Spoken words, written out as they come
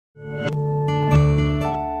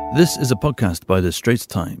This is a podcast by The Straits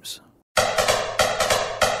Times.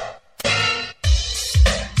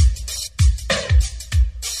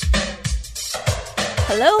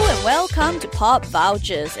 Hello and welcome to Pop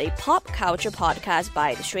Vultures, a pop culture podcast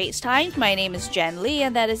by The Straits Times. My name is Jen Lee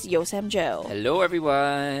and that is Yosem Joe. Hello,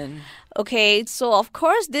 everyone. Okay, so of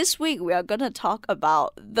course this week we are going to talk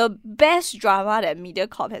about the best drama that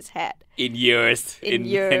MediaCorp has had. In years. In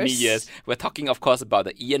many years. We're talking, of course, about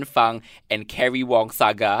the Ian Fang and Carrie Wong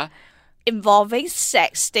saga. Involving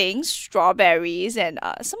sexting, strawberries, and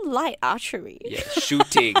some light archery. Yeah,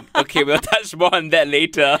 shooting. Okay, we'll touch more on that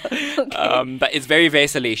later. Okay. But it's very, very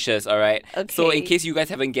salacious, all right? Okay. So in case you guys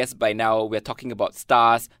haven't guessed by now, we're talking about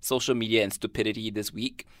stars, social media, and stupidity this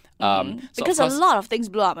week. So Because of course, a lot of things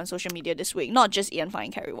blew up on social media this week, not just Ian Fang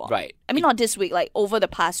and Carrie Wong. Right. I mean, not this week, like over the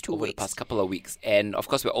past 2 over weeks. the past couple of weeks. And of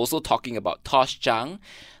course, we're also talking about Tosh Zhang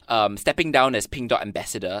stepping down as Pink Dot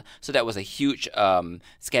ambassador. So that was a huge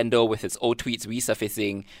scandal with his old tweets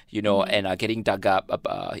resurfacing, and getting dug up.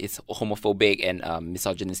 His homophobic and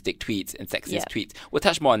misogynistic tweets and sexist tweets. We'll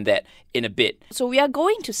touch more on that in a bit. So we are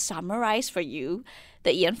going to summarize for you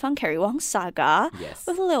the Ian Fang Carrie Wong saga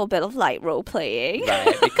with a little bit of light role playing.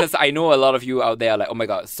 Right, because I know a lot of you out there are like, oh my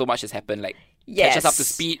god, so much has happened. Like, catch us up to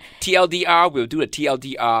speed. TLDR, we'll do a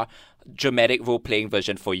TLDR dramatic role-playing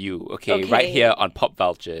version for you, okay? Right here on Pop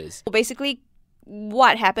Vultures. So basically,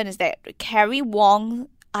 what happened is that Carrie Wong,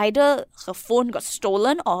 either her phone got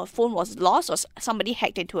stolen or her phone was lost or somebody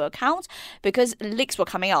hacked into her account because leaks were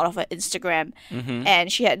coming out of her Instagram.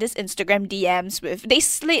 And she had this Instagram DMs with... They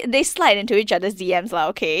slide into each other's DMs,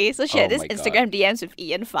 okay? So she had this Instagram DMs with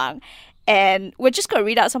Ian Fang. And we're just going to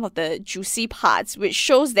read out some of the juicy parts, which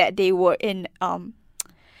shows that they were in a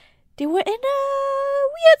weird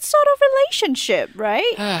sort of relationship,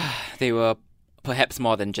 right? They were perhaps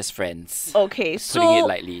more than just friends. Okay, Putting it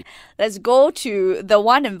lightly. Let's go to the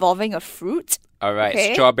one involving a fruit. All right,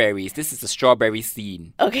 Okay. Strawberries. This is the strawberry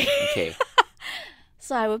scene. Okay. Okay.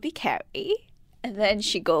 So I will be Carrie. And then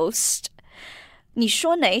she goes, 你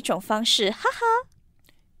说哪一种方式？哈哈。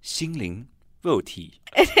心灵肉体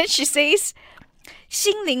And then she says,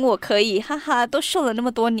 心灵我可以，哈哈，都瘦了那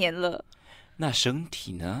么多年了。那身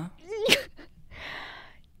体呢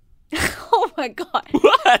Oh my god.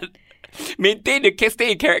 What? Maintain the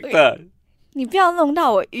stay in character. 你不要弄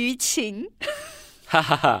到我淤青。哈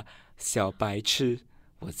哈哈，小白痴，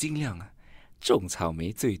我尽量啊，种草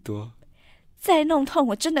莓最多。再弄痛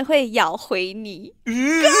我真的会咬回你。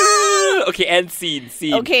Okay, end scene.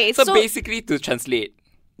 Okay, so so- basically to translate.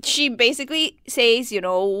 She basically says,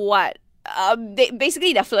 what?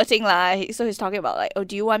 They're flirting lah. So he's talking about like, oh,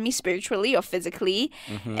 do you want me spiritually or physically?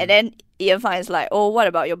 And then Ian Fang is like, oh, what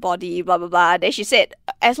about your body? Blah blah blah. Then she said,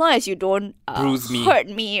 as long as you don't Bruise me. hurt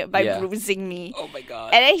me by Yeah. bruising me. Oh my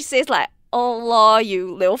god. And then he says like, oh Lord,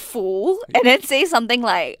 you little fool. And then say something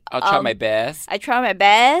like, I'll try my best. I try my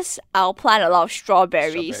best. I'll plant a lot of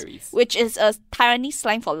strawberries. Strawberries. Which is a Taiwanese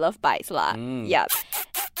slang for love bites lah. Yeah.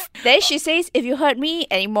 Then she says, if you hurt me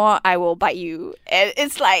anymore, I will bite you. And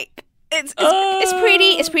it's like, it's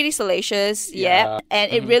pretty salacious, yeah.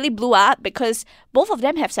 And it really blew up because both of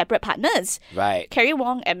them have separate partners. Right. Carrie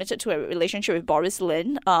Wong admitted to a relationship with Boris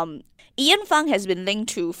Lin. Ian Fang has been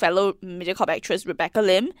linked to fellow MediaCorp actress Rebecca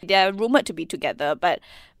Lim. They're rumored to be together, but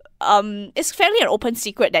it's fairly an open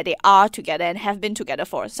secret that they are together and have been together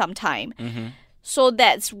for some time. So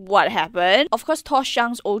that's what happened. Of course, Tosh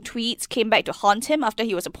Zhang's old tweets came back to haunt him after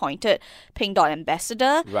he was appointed Pink Dot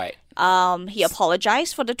ambassador. Right. He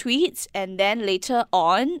apologized for the tweets and then later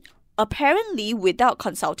on, apparently without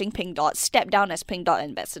consulting Pink Dot, stepped down as Pink Dot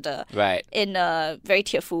ambassador. Right. In a very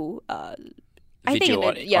tearful I think Video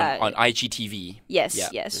on IGTV. Yes, Yeah.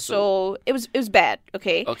 yes. So it was bad,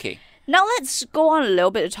 okay? Okay. Now let's go on a little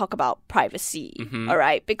bit to talk about privacy, all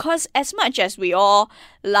right? Because as much as we all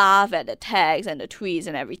laugh at the tags and the tweets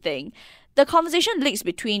and everything, the conversation leaks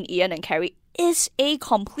between Ian and Carrie is a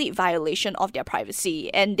complete violation of their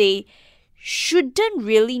privacy, and they shouldn't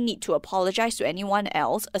really need to apologize to anyone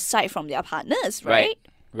else aside from their partners, right?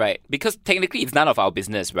 Right. Because technically it's none of our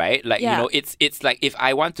business, right? Like, Yeah. it's like if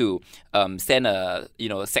I want to send a,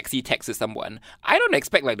 sexy text to someone, I don't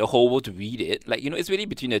expect like the whole world to read it. Like, it's really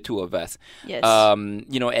between the two of us. Yes.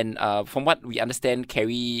 And from what we understand,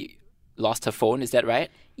 Carrie lost her phone, is that right?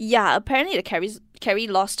 Yeah, apparently Carrie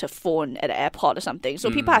lost her phone at the airport or something. So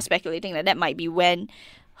people are speculating that might be when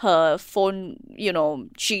her phone,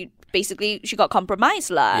 she got compromised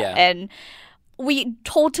lah. Yeah. And we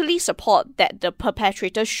totally support that the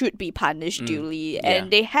perpetrator should be punished duly. And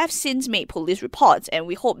they have since made police reports, and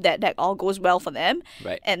we hope that all goes well for them.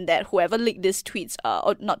 Right. And that whoever leaked these tweets,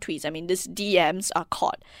 or not tweets, I mean, these DMs are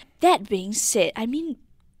caught. That being said, I mean,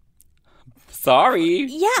 Sorry.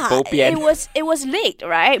 Yeah, Bo pian. it was leaked,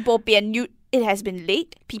 right? Bo pian, it has been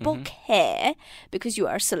leaked. People care because you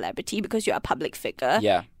are a celebrity, because you are a public figure.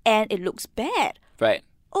 Yeah. And it looks bad. Right.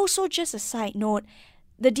 Also, just a side note,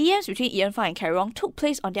 the DMs between Ian Fang and Carrie Wong took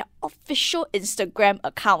place on their official Instagram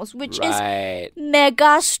accounts, which Right. is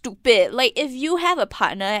mega stupid. Like, if you have a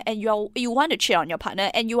partner and you want to cheat on your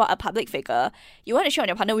partner and you are a public figure, you want to cheat on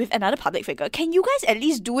your partner with another public figure, can you guys at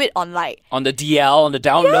least do it on like... On the DL, on the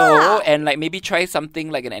down Yeah. low, and like maybe try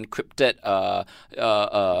something like an encrypted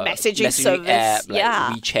Messaging service, app, like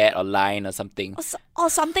yeah. WeChat or Line or something. or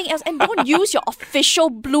something else, and don't use your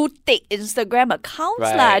official blue tick Instagram accounts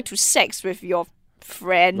Right. to sex with your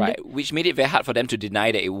friend. Right, which made it very hard for them to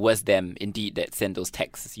deny that it was them indeed that sent those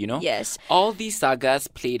texts, you know? Yes. All these sagas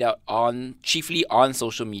played out chiefly on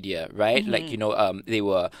social media, right? Like,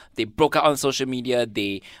 they broke out on social media,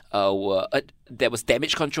 there was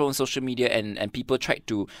damage control on social media, and people tried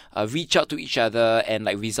to reach out to each other and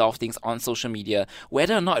like resolve things on social media.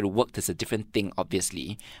 Whether or not it worked is a different thing,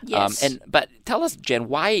 obviously. Yes. But tell us, Jen,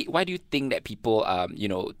 why do you think that people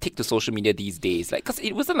take to social media these days? Like, because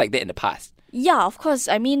it wasn't like that in the past. Yeah, of course.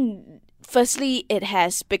 I mean, firstly, it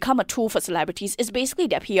has become a tool for celebrities. It's basically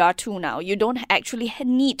their PR tool now. You don't actually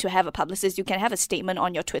need to have a publicist. You can have a statement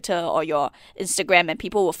on your Twitter or your Instagram and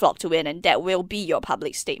people will flock to it, and that will be your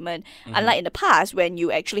public statement. Unlike in the past when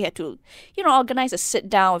you actually had to, organize a sit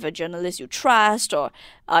down with a journalist you trust, or,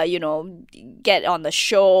 get on the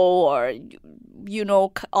show, or,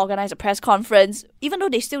 organize a press conference, even though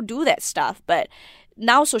they still do that stuff. But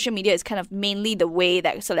now social media is kind of mainly the way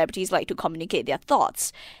that celebrities like to communicate their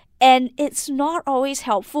thoughts. And it's not always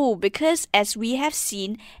helpful because, as we have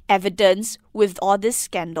seen evidence with all these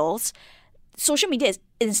scandals, social media is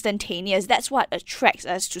instantaneous. That's what attracts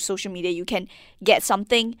us to social media. You can get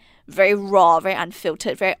something very raw, very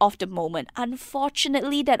unfiltered, very off the moment.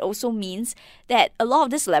 Unfortunately, that also means that a lot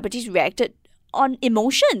of the celebrities reacted on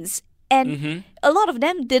emotions. And a lot of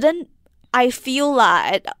them didn't. I feel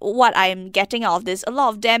like what I'm getting out of this, a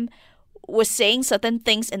lot of them were saying certain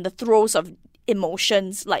things in the throes of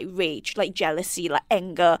emotions like rage, like jealousy, like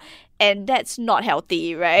anger, and that's not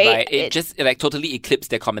healthy, right? Right. It just like totally eclipsed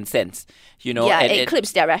their common sense, Yeah, and it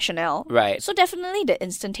eclipsed their rationale. Right. So definitely the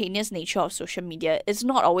instantaneous nature of social media is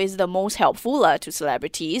not always the most helpful to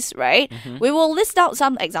celebrities, right? We will list out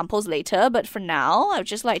some examples later, but for now, I would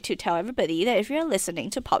just like to tell everybody that if you're listening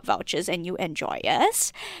to Pop Vultures and you enjoy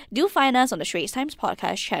us, do find us on the Straits Times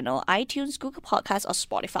podcast channel, iTunes, Google Podcasts, or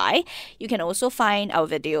Spotify. You can also find our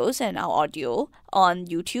videos and our audio on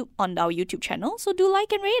YouTube, on our YouTube channel, so do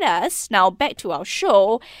like and rate us. Now back to our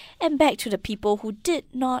show, and back to the people who did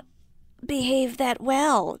not behave that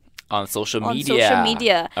well on social media. On social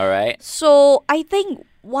media. All right. So I think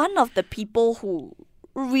one of the people who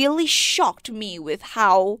really shocked me with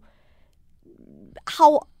how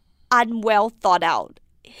unwell thought out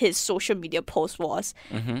his social media post was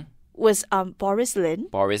Boris Lin.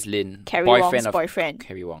 Boris Lin, Carrie boyfriend Wong's of boyfriend.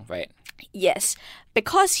 Carrie Wong, right? Yes,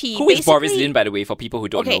 because he Who is Boris Lin, by the way, for people who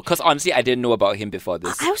don't Okay. know? Because honestly, I didn't know about him before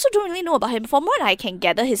this. I also don't really know about him. From what I can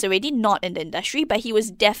gather, he's already not in the industry, but he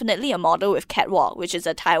was definitely a model with Catwalk, which is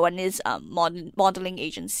a Taiwanese modeling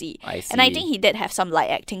agency. I And I see. think he did have some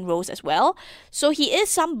light acting roles as well. So he is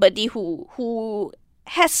somebody who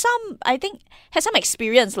has some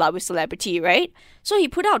experience with celebrity, right? So he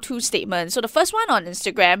put out two statements. So the first one on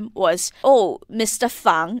Instagram was, Mr.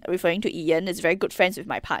 Fang, referring to Ian, is very good friends with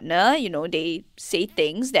my partner. They say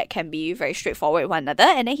things that can be very straightforward with one another.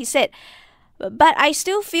 And then he said, but I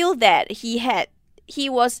still feel that he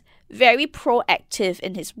was very proactive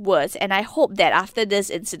in his words, and I hope that after this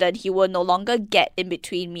incident, he will no longer get in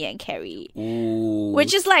between me and Carrie. Ooh.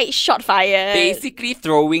 Which is like shot fire. Basically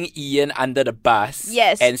throwing Ian under the bus.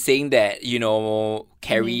 Yes. And saying that,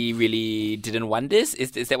 Carrie really didn't want this.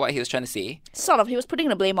 Is that what he was trying to say? Sort of. He was putting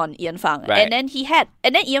the blame on Ian Fang. Right. And then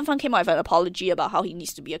Ian Fang came out with an apology about how he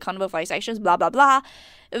needs to be accountable for his actions, blah, blah, blah.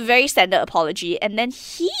 A very standard apology. And then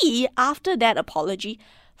he, after that apology,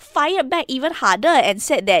 fired back even harder and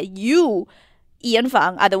said that you, Ian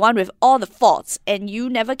Fang, are the one with all the faults and you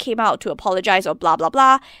never came out to apologize or blah, blah,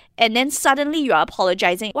 blah. And then suddenly you are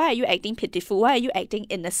apologizing. Why are you acting pitiful? Why are you acting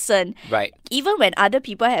innocent? Right. Even when other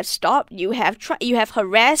people have stopped, you have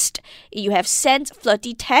harassed, you have sent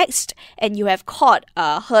flirty text, and you have caught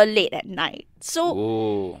her late at night. So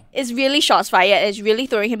Ooh. it's really shots fired. It's really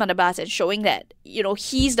throwing him on the bus and showing that,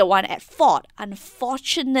 he's the one at fault.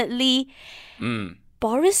 Unfortunately,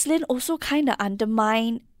 Boris Lin also kind of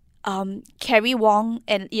undermined Carrie Wong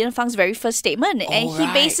and Ian Fang's very first statement. And he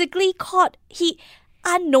right. basically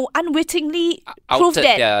unwittingly proved Outed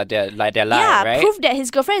that their lie, right? proved that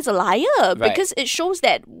his girlfriend is a liar because it shows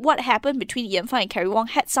that what happened between Ian Fang and Carrie Wong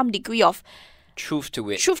had some degree of truth to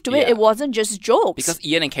it. it. It wasn't just jokes. Because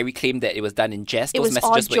Ian and Carrie claimed that it was done in jest. Those was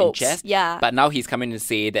all messages were in jokes, jest. yeah. But now he's coming to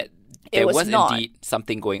say that It there was was not. indeed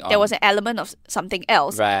something going on. there was an element of something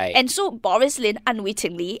else. Right. And so Boris Lin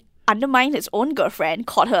unwittingly undermined his own girlfriend,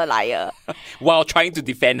 called her a liar while trying to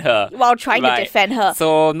defend her. while trying to Right. defend her.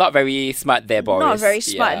 So not very smart there, Boris. Not very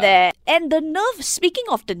smart Yeah. there. And the nerve, speaking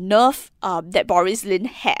of the nerve that Boris Lin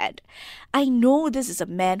had, I know this is a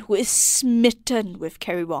man who is smitten with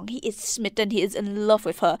Carrie Wong. He is smitten. He is in love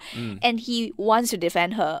with her. And he wants to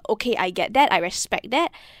defend her. Okay, I get that. I respect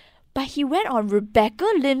that. But he went on Rebecca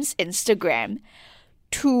Lim's Instagram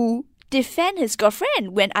to defend his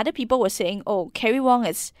girlfriend when other people were saying, oh, Carrie Wong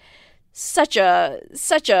is such a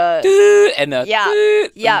And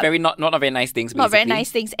Yeah. very not very nice things. not very basically.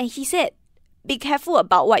 nice things. And he said, be careful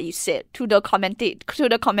about what you said to the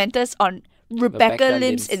commenters on Rebecca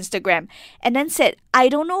Lim's Instagram. And then said, I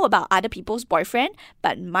don't know about other people's boyfriend,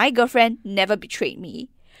 but my girlfriend never betrayed me.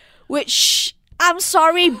 Which, I'm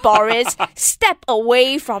sorry, Boris, step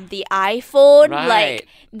away from the iPhone. Right. Like,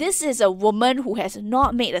 this is a woman who has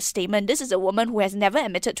not made a statement. This is a woman who has never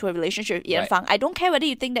admitted to a relationship with Ian Right. Fang. I don't care whether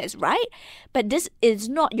you think that is right, but this is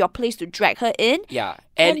not your place to drag her in. Yeah.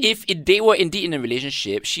 And if they were indeed in a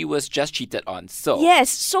relationship, she was just cheated on. So Yes,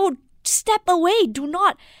 so step away. Do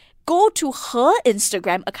not go to her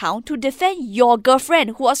Instagram account to defend your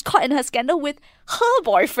girlfriend who was caught in her scandal with her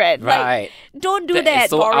boyfriend. Right. Like, don't do that that, is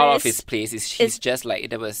so Boris. out of his place. He's It's just like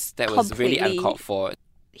that was really completely- uncalled for.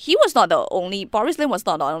 He was not the only, Boris Lim was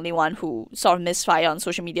not the only one who saw misfire on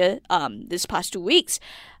social media this past 2 weeks.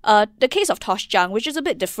 The case of Tosh Zhang, which is a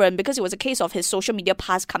bit different because it was a case of his social media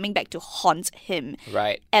past coming back to haunt him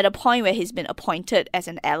Right. at a point where he's been appointed as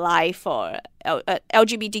an ally for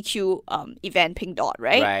LGBTQ event Pink Dot,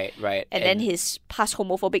 right? Right. And then his past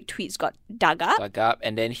homophobic tweets got dug up. dug up,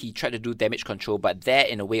 and then he tried to do damage control, but that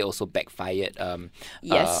in a way also backfired.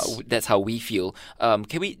 Yes. That's how we feel.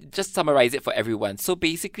 Can we just summarize it for everyone? So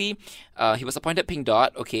basically, he was appointed Pink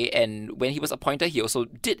Dot, okay, and when he was appointed, he also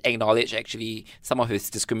did acknowledge actually some of his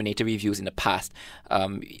discriminatory views in the past.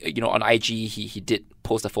 On IG, he did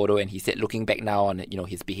post a photo and he said, looking back now on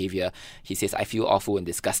his behavior, he says, I feel awful and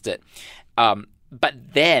disgusted. But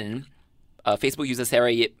then Facebook user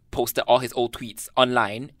Sarah Yip posted all his old tweets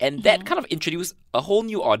online, and that kind of introduced a whole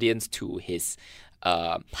new audience to his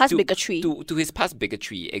Past bigotry. to his past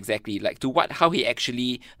bigotry, exactly, like to how he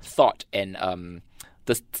actually thought and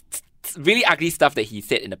the really ugly stuff that he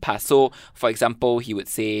said in the past. So, for example, he would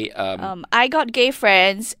say, I got gay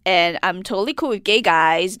friends and I'm totally cool with gay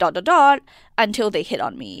guys, ... until they hit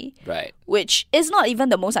on me. right. Which is not even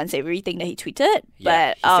the most unsavory thing that he tweeted.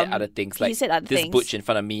 Yeah, but he said other things like, he said other this things. butch in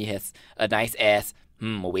front of me has a nice ass,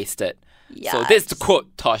 wasted. Yeah, So this is to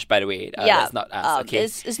quote Tosh, by the way. That's not us, okay?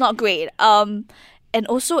 It's not great. And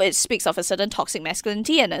also it speaks of a certain toxic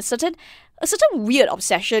masculinity and a certain weird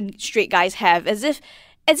obsession straight guys have, as if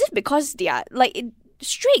because they are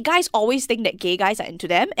straight guys always think that gay guys are into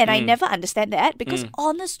them, and I never understand that because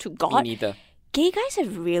honest to Me God, neither. gay guys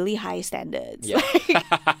have really high standards. Yeah.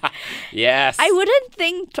 Yes. I wouldn't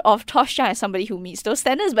think of Tosh Zhang as somebody who meets those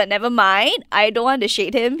standards, but never mind. I don't want to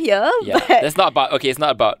shade him here. Yeah, but that's not about, okay, it's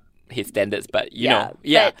not about his standards, but you know.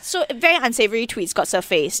 Yeah. But, so very unsavory tweets got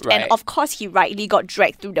surfaced, Right. and of course he rightly got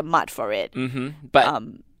dragged through the mud for it. But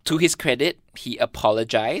to his credit, he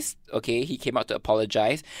apologized. Okay, he came out to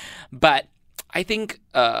apologize, but I think,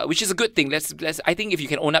 which is a good thing. Let's. I think if you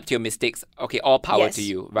can own up to your mistakes, okay, all power Yes. to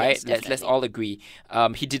you, right? Yes, let's definitely. all agree.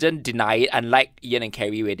 He didn't deny it, unlike Ian and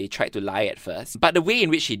Carrie, where they tried to lie at first. But the way in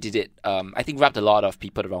which he did it, I think rubbed a lot of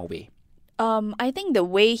people the wrong way. I think the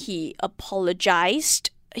way he apologized,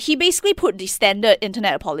 he basically put the standard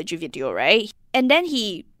internet apology video, right? And then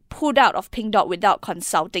he pulled out of Pink Dot without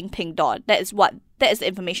consulting Pink Dot. That is the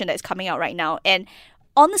information that is coming out right now. And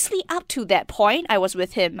honestly, up to that point, I was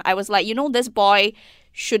with him. I was like, this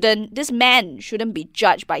man shouldn't be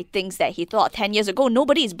judged by things that he thought 10 years ago.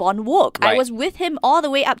 Nobody is born woke. I Right. was with him all the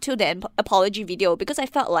way up to the apology video because I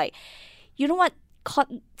felt like, you know what?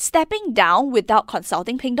 Stepping down without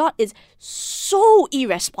consulting Pink Dot is so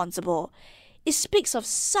irresponsible. It speaks of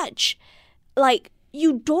such,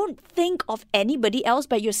 you don't think of anybody else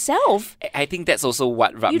but yourself. I think that's also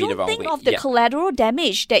what rubbed You me the don't wrong think way. of the Yeah. collateral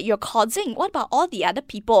damage that you're causing. What about all the other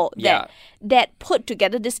people that put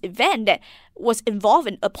together this event, that was involved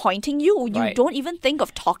in appointing you? You Right. don't even think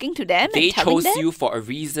of talking to them They and telling chose them? you for a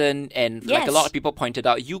reason, and like a lot Yes. of people pointed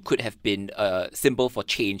out, you could have been a symbol for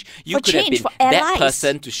change. You For could change, have for been that allies.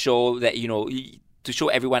 person to show that to show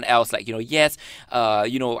everyone else, like, yes, I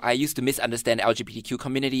used to misunderstand the LGBTQ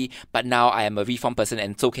community, but now I am a reformed person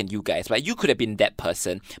and so can you guys. Like, you could have been that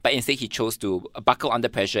person, but instead he chose to buckle under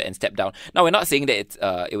pressure and step down. Now, we're not saying that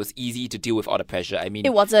it was easy to deal with all the pressure. I mean,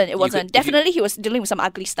 it wasn't. Definitely, he was dealing with some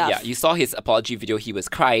ugly stuff. Yeah, you saw his apology video. He was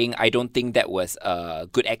crying. I don't think that was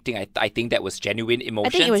good acting. I think that was genuine emotion. I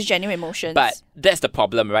think it was genuine emotions. But that's the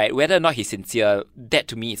problem, right? Whether or not he's sincere, that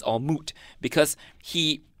to me is all moot, because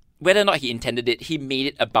whether or not he intended it, he made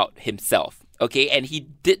it about himself, okay? And he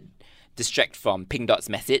did distract from Pink Dot's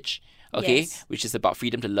message, okay? Yes. Which is about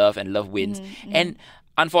freedom to love and love wins. And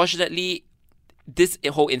unfortunately, this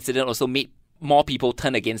whole incident also made more people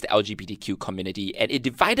turn against the LGBTQ community, and it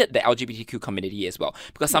divided the LGBTQ community as well,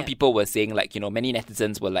 because some people were saying, like, many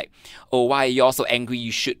netizens were like, oh, why are you all so angry?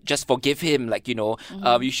 You should just forgive him, like,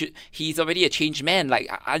 he's already a changed man, like,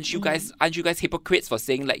 aren't you guys hypocrites for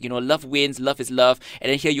saying, like, love wins, love is love,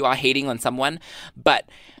 and then here you are hating on someone. But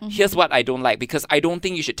here's what I don't like, because I don't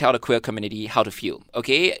think you should tell the queer community how to feel,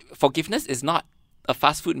 okay? Forgiveness is not a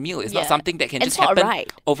fast food meal. It's not something that can just happen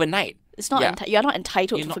overnight. It's not. You're not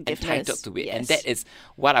entitled to forgiveness. You're not entitled to it. Yes. And that is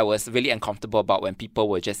what I was really uncomfortable about when people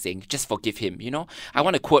were just saying, just forgive him, I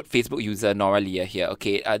want to quote Facebook user Nora Leah here,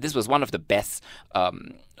 okay? This was one of the best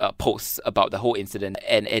posts about the whole incident.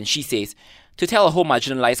 And she says, to tell a whole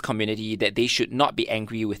marginalized community that they should not be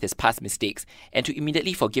angry with his past mistakes and to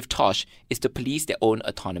immediately forgive Tosh is to police their own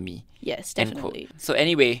autonomy. Yes, definitely. So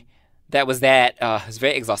anyway, that was that. It's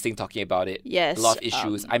very exhausting talking about it. Yes. A lot of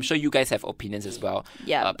issues. I'm sure you guys have opinions as well.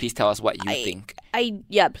 Yeah. Please tell us what you think.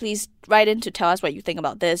 Please write in to tell us what you think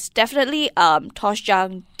about this. Definitely, Tosh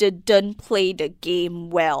Zhang didn't play the game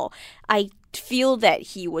well. I feel that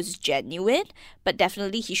he was genuine, but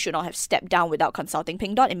definitely he should not have stepped down without consulting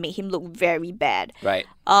Pink Dot. It made him look very bad. Right.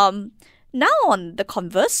 Now on the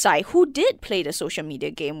converse side, who did play the social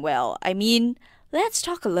media game well? I mean, let's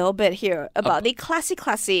talk a little bit here about the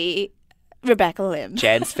classy Rebecca Lim.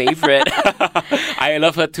 Jan's favorite. I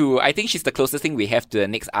love her too. I think she's the closest thing we have to the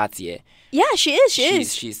next Artie. Yeah, she is.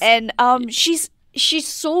 She's and she's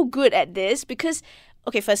so good at this because,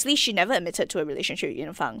 okay, firstly, she never admitted to a relationship with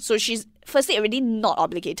Ian Fang, so she's firstly already not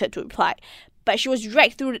obligated to reply. But she was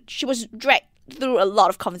dragged through a lot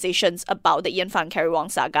of conversations about the Ian Fang Carrie Wong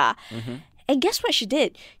saga. And guess what she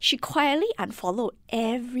did? She quietly unfollowed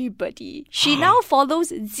everybody. She now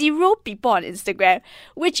follows 0 people on Instagram,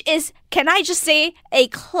 which is, can I just say, a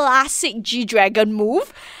classic G-Dragon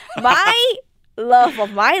move. My love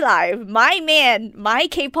of my life, my man, my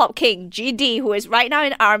K-pop king, GD, who is right now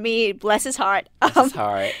in army, bless his heart.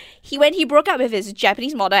 When he broke up with his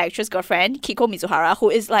Japanese model actress girlfriend, Kiko Mizuhara, who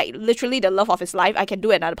is like literally the love of his life. I can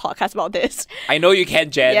do another podcast about this. I know you can,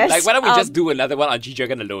 Jen. Yes, like, why don't we just do another one on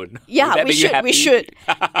G-Dragon alone? Yeah, we should.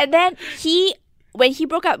 And then when he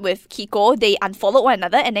broke up with Kiko, they unfollowed one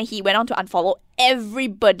another, and then he went on to unfollow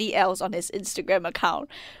everybody else on his Instagram account.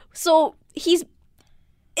 So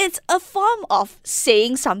it's a form of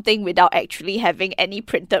saying something without actually having any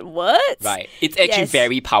printed words. Right. It's actually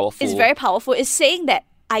very powerful. It's very powerful. It's saying that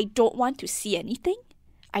I don't want to see anything.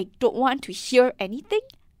 I don't want to hear anything.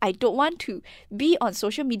 I don't want to be on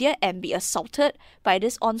social media and be assaulted by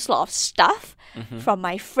this onslaught of stuff from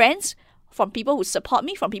my friends, from people who support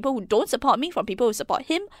me, from people who don't support me, from people who support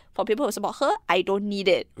him, from people who support her. I don't need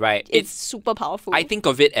it. Right. It's super powerful. I think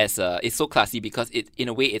of it as it's so classy because in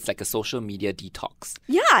a way it's like a social media detox.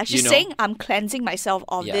 Yeah, she's saying I'm cleansing myself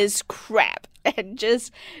of this crap and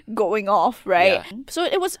just going off, right? Yeah. So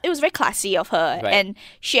it was very classy of her. Right. And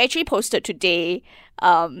she actually posted today,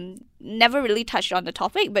 never really touched on the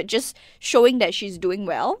topic, but just showing that she's doing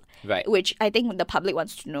well. Right. Which I think the public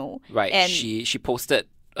wants to know. Right. And she posted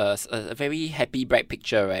a very happy, bright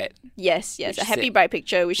picture, right? Yes, Which a happy said- bright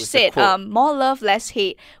picture which with a said, quote. more love, less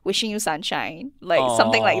hate, wishing you sunshine. Like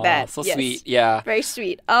something like that. So Yes. sweet, yeah. Very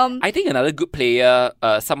sweet. I think another good player,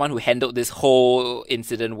 someone who handled this whole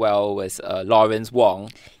incident well, was Lawrence Wong.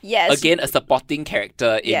 Yes. Again, a supporting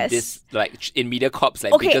character in Yes. this, like, in MediaCorp's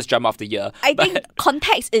Okay. biggest drama of the year. I think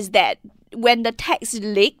context is that when the text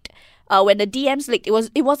leaked, when the DMs leaked,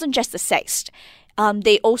 it wasn't just the sext.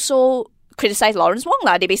 They also criticized Lawrence Wong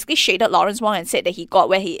lah. They basically shaded Lawrence Wong and said that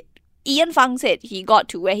Ian Fang said he got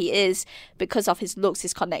to where he is because of his looks,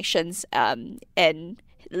 his connections, and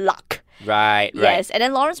luck. Right. Yes, and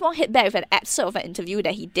then Lawrence Wong hit back with an excerpt of an interview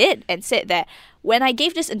that he did and said that when I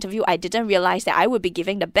gave this interview, I didn't realize that I would be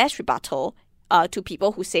giving the best rebuttal to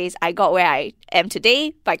people who says, I got where I am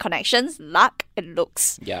today by connections, luck, and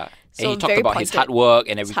looks. Yeah. So And he talked very about his pointed. hard work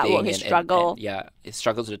and everything. hard work, his and- struggle. yeah, his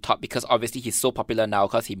struggle to the top because obviously he's so popular now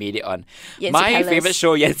because he made it on Yanxi my Palace. favorite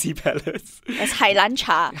show, Yanxi Palace. That's Hailan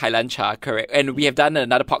Cha. Hailan Cha, correct. And we have done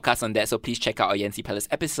another podcast on that, so please check out our Yanxi Palace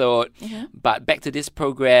episode. But back to this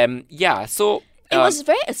program. Yeah, so... It was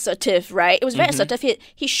very assertive, right? It was very assertive.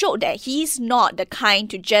 He showed that he's not the kind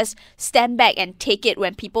to just stand back and take it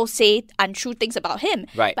when people say untrue things about him.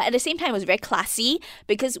 Right. But at the same time, it was very classy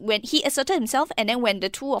because when he asserted himself and then when the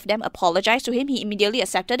two of them apologized to him, he immediately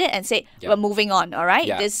accepted it and said, we're moving on, all right?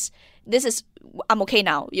 Yeah. This is, I'm okay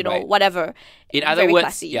now, Right. whatever. In other Very words,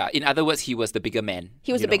 classy. in other words, he was the bigger man.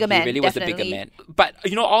 He was you the bigger know, man, He really was the definitely. bigger man. But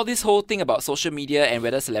all this whole thing about social media and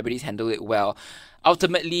whether celebrities handle it well,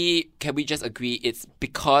 ultimately, can we just agree it's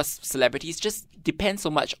because celebrities just depend so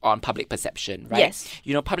much on public perception, right? Yes.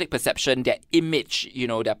 Public perception, their image,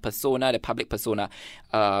 their persona, their public persona,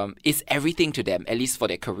 is everything to them, at least for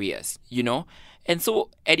their careers, And so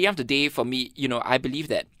at the end of the day, for me, I believe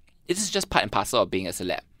that this is just part and parcel of being a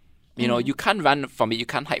celeb. You can't run from it. You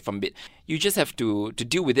can't hide from it. You just have to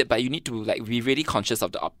deal with it, but you need to be really conscious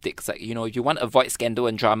of the optics. If you want to avoid scandal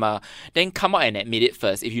and drama, then come out and admit it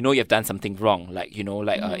first. If you know you've done something wrong,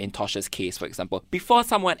 in Tosh's case, for example, before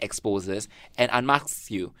someone exposes and unmasks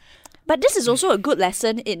you. But this is also a good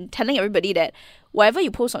lesson in telling everybody that whatever you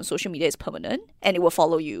post on social media is permanent and it will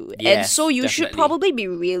follow you. And Yes, so you should definitely. probably be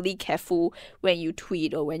really careful when you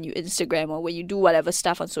tweet or when you Instagram or when you do whatever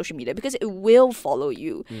stuff on social media because it will follow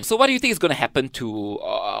you. So what do you think is going to happen to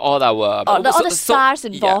all our... All the so- stars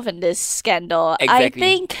yeah. involved in this scandal. I Exactly.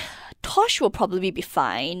 think Tosh will probably be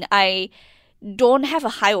fine. I don't have a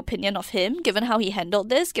high opinion of him given how he handled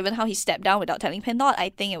this, given how he stepped down without telling Pin Dot. I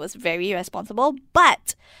think it was very irresponsible.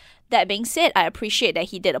 But that being said, I appreciate that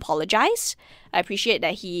he did apologize. I appreciate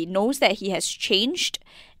that he knows that he has changed.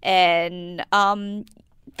 And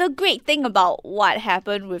the great thing about what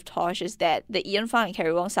happened with Tosh is that the Ian Fang and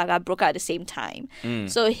Carrie Wong saga broke out at the same time.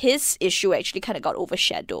 So his issue actually kind of got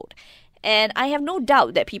overshadowed. And I have no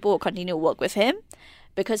doubt that people will continue to work with him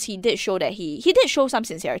because he did show that he did show some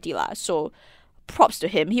sincerity lah. So props to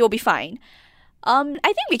him. He will be fine. I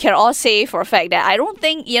think we can all say for a fact that I don't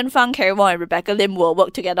think Ian Fang, Carrie Wong, and Rebecca Lim will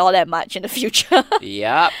work together all that much in the future.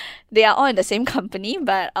 Yep. They are all in the same company,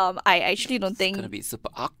 but I actually don't think... It's going to be super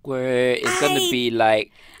awkward. It's going to be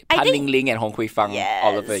like I Pan think- Ling Ling and Hong Hui Fang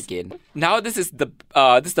all over Yes. again. Now this is the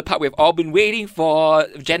part we've all been waiting for.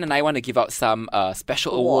 Jen and I want to give out some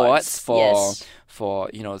special awards for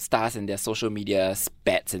yes. stars and their social media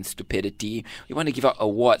spats and stupidity. We want to give out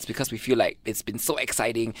awards because we feel like it's been so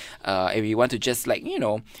exciting, and we want to just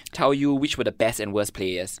tell you which were the best and worst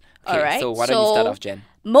players. Okay, Alright, so why don't you start so- off, Jen?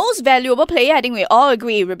 Most valuable player, I think we all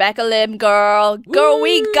agree. Rebecca Lim, girl. Girl,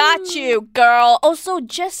 we got you, girl. Also,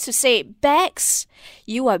 just to say, Bex,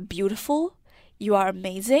 you are beautiful, you are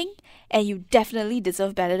amazing, and you definitely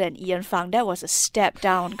deserve better than Ian Fang. That was a step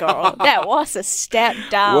down, girl. That was a step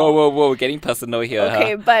down. Whoa, we're getting personal here.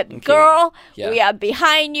 Okay, huh? but Okay. girl, Yeah. we are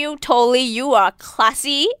behind you totally. You are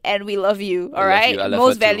classy and we love you, all love right? you. I love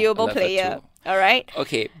Most her too. I valuable love her player, too. all right?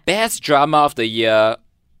 Okay, best drama of the year.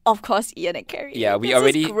 Of course, Ian and Carrie. Yeah, we This is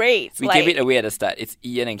already great. We gave it away at the start. It's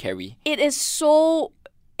Ian and Carrie. It is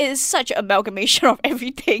such an amalgamation of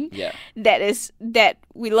everything Yeah. that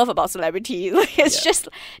we love about celebrity. Like it's Yeah. just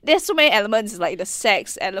there's so many elements like the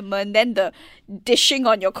sex element, then the dishing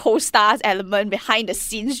on your co-stars element, behind the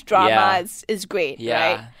scenes drama Yeah. is great,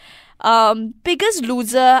 Yeah. right? Biggest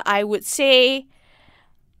loser, I would say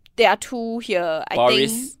there are two here. I think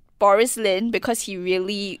Boris. Boris Lin, because he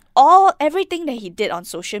really everything that he did on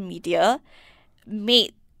social media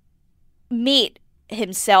made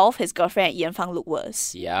himself, his girlfriend, and Ian Fang look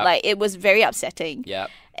worse. Yeah. Like it was very upsetting. Yeah.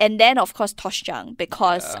 And then of course Tosh Zhang,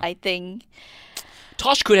 because Yeah. I think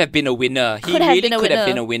Tosh could have been a winner. He could have really been a could winner. have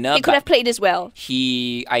been a winner. He could but have played this well.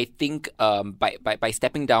 I think, by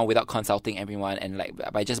stepping down without consulting everyone and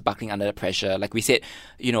by just buckling under the pressure, like we said,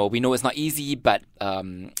 we know it's not easy, but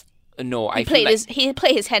no, I feel like He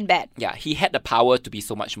played his hand bad. yeah, he had the power to be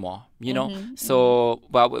so much more, So,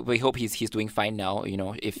 well, we hope he's doing fine now,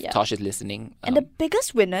 if Yeah. Tosh is listening. And the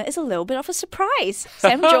biggest winner is a little bit of a surprise.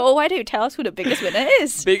 Sam Joe, why don't you tell us who the biggest winner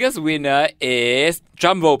is? biggest winner is,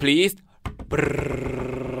 drum roll please,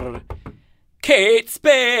 Brrrr. Kate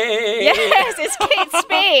Spade! Yes, it's Kate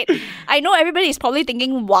Spade. I know everybody is probably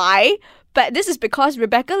thinking why, but this is because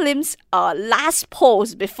Rebecca Lim's last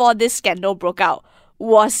post before this scandal broke out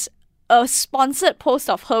was a sponsored post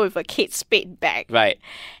of her with a Kate Spade bag. Right.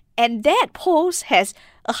 And that post has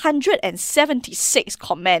 176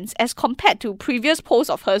 comments as compared to previous posts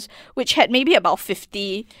of hers, which had maybe about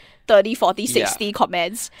 50 30, 40, 60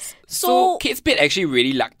 comments. So Kate Spade actually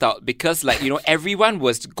really lucked out because, like, you know, everyone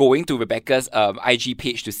was going to Rebecca's IG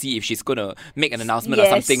page to see if she's going to make an announcement or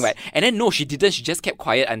something, right? And then, no, she didn't. She just kept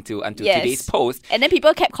quiet until today's post. And then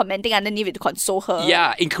people kept commenting underneath it to console her.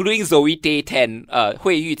 Yeah, including Zoe Day 10,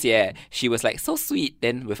 Hui Yujie. She was like, so sweet,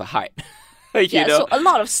 then with a heart. you know? So a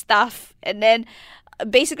lot of stuff. And then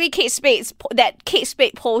basically that Kate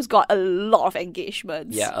Spade post got a lot of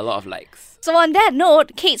engagements. Yeah, a lot of likes. So on that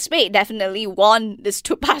note, Kate Spade definitely won this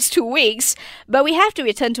past 2 weeks, but we have to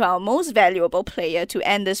return to our most valuable player to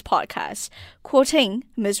end this podcast, quoting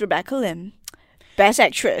Ms. Rebecca Lim. Best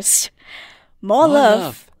Actress. More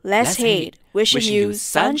love, less hate. Wishing you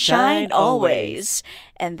sunshine always.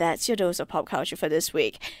 And that's your dose of pop culture for this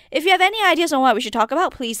week. If you have any ideas on what we should talk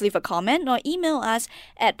about, please leave a comment or email us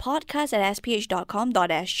at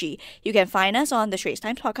podcast@sph.com.sg. You can find us on the Straits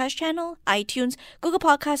Times Podcast channel, iTunes, Google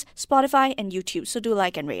Podcasts, Spotify, and YouTube, so do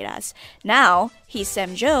like and rate us. Now, he's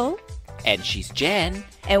Sam Joe. And she's Jen.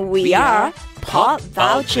 And we are Pop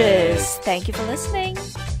Vouchers. Thank you for listening.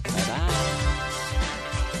 Bye-bye.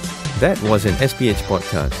 That was an SPH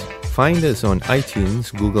podcast. Find us on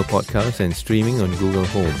iTunes, Google Podcasts, and streaming on Google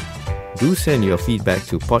Home. Do send your feedback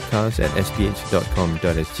to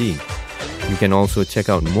podcast@sph.com.sg. You can also check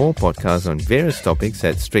out more podcasts on various topics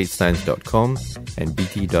at straitstimes.com and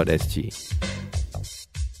bt.sg.